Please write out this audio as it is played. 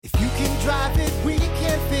drive it, we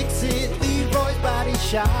can fix it. Leroy's Body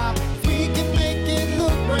Shop. We can make it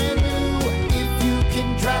look brand new. If you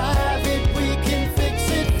can drive it, we can fix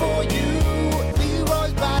it for you.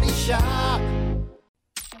 Leroy's Body Shop.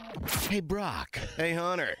 Hey, Brock. Hey,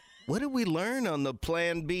 Hunter. What did we learn on the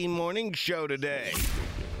Plan B morning show today?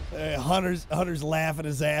 Hunter's laughing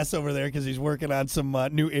his ass over there because he's working on some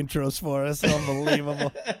new intros for us.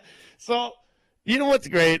 Unbelievable. So, you know what's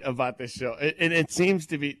great about this show? And it seems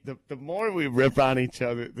to be the more we rip on each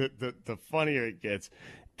other, the funnier it gets.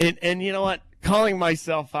 And you know what? Calling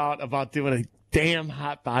myself out about doing a damn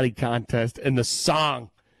hot body contest and the song.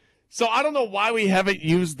 So I don't know why we haven't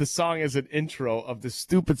used the song as an intro of the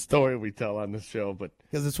stupid story we tell on this show, but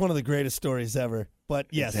because it's one of the greatest stories ever. But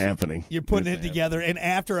yes, it's happening. You're putting it together, and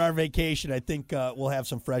after our vacation, I think we'll have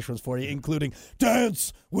some fresh ones for you, including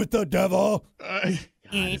 "Dance with the Devil." God,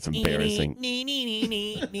 it's embarrassing.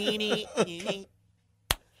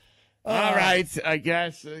 All right, I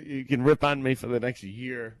guess you can rip on me for the next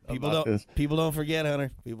year. People don't forget,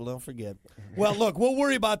 Hunter. People don't forget. Well, look, we'll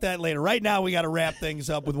worry about that later. Right now, we got to wrap things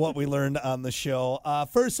up with what we learned on the show.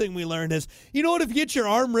 First thing we learned is, you know what? If you get your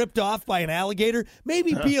arm ripped off by an alligator,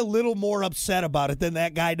 maybe be a little more upset about it than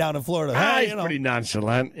that guy down in Florida. He's pretty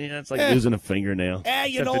nonchalant. Yeah, it's like losing a fingernail.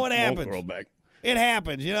 You know what happens. Grow back. It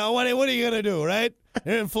happens. You know what are you gonna do, right?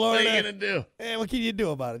 You're in Florida. What are you gonna do? What can you do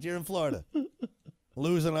about it? You're in Florida.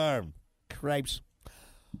 Lose an arm. Cripes.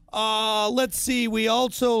 Let's see. We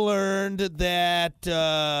also learned that.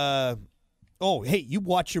 Hey, you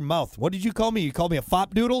watch your mouth. What did you call me? You called me a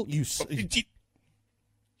fop doodle? You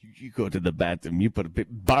go to the bathroom. You put a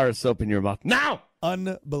bar of soap in your mouth now.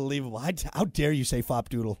 Unbelievable. How dare you say fop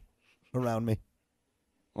doodle around me?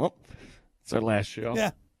 Well, it's our last show.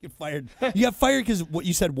 Yeah, get fired. You got fired because what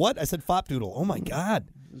you said? What I said? Fop doodle. Oh my God.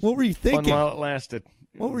 What were you thinking? Fun while it lasted.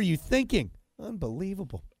 What were you thinking?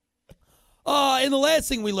 Unbelievable. And the last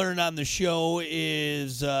thing we learned on the show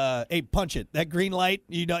is, hey, punch it. That green light,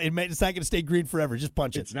 it's not going to stay green forever. Just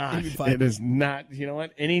punch it. It's not. It is not. You know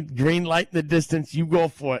what? Any green light in the distance, you go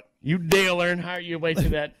for it. You dare learn how your way to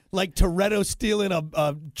that. Like Toretto stealing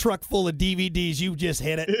a truck full of DVDs, you just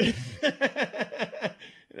hit it.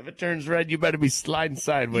 If it turns red, you better be sliding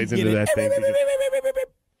sideways into that thing.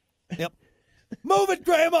 Yep. Move it,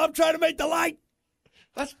 Grandma. I'm trying to make the light.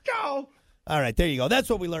 Let's go. All right, there you go. That's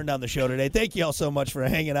what we learned on the show today. Thank you all so much for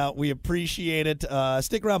hanging out. We appreciate it.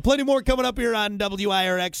 Stick around. Plenty more coming up here on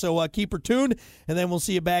WIRX, so keep her tuned, and then we'll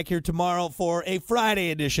see you back here tomorrow for a Friday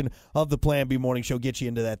edition of the Plan B Morning Show. Get you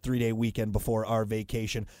into that 3-day weekend before our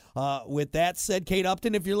vacation. With that said, Kate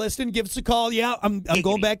Upton, if you're listening, give us a call. Yeah, I'm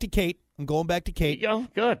going back to Kate. I'm going back to Kate. There you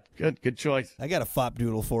go. Good choice. I got a fop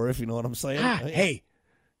doodle for her, if you know what I'm saying. Hey.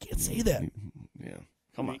 Can't say that. Yeah,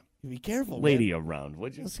 come on. Be careful, lady man. around,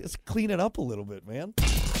 would you? Let's clean it up a little bit, man.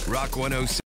 Rock 106.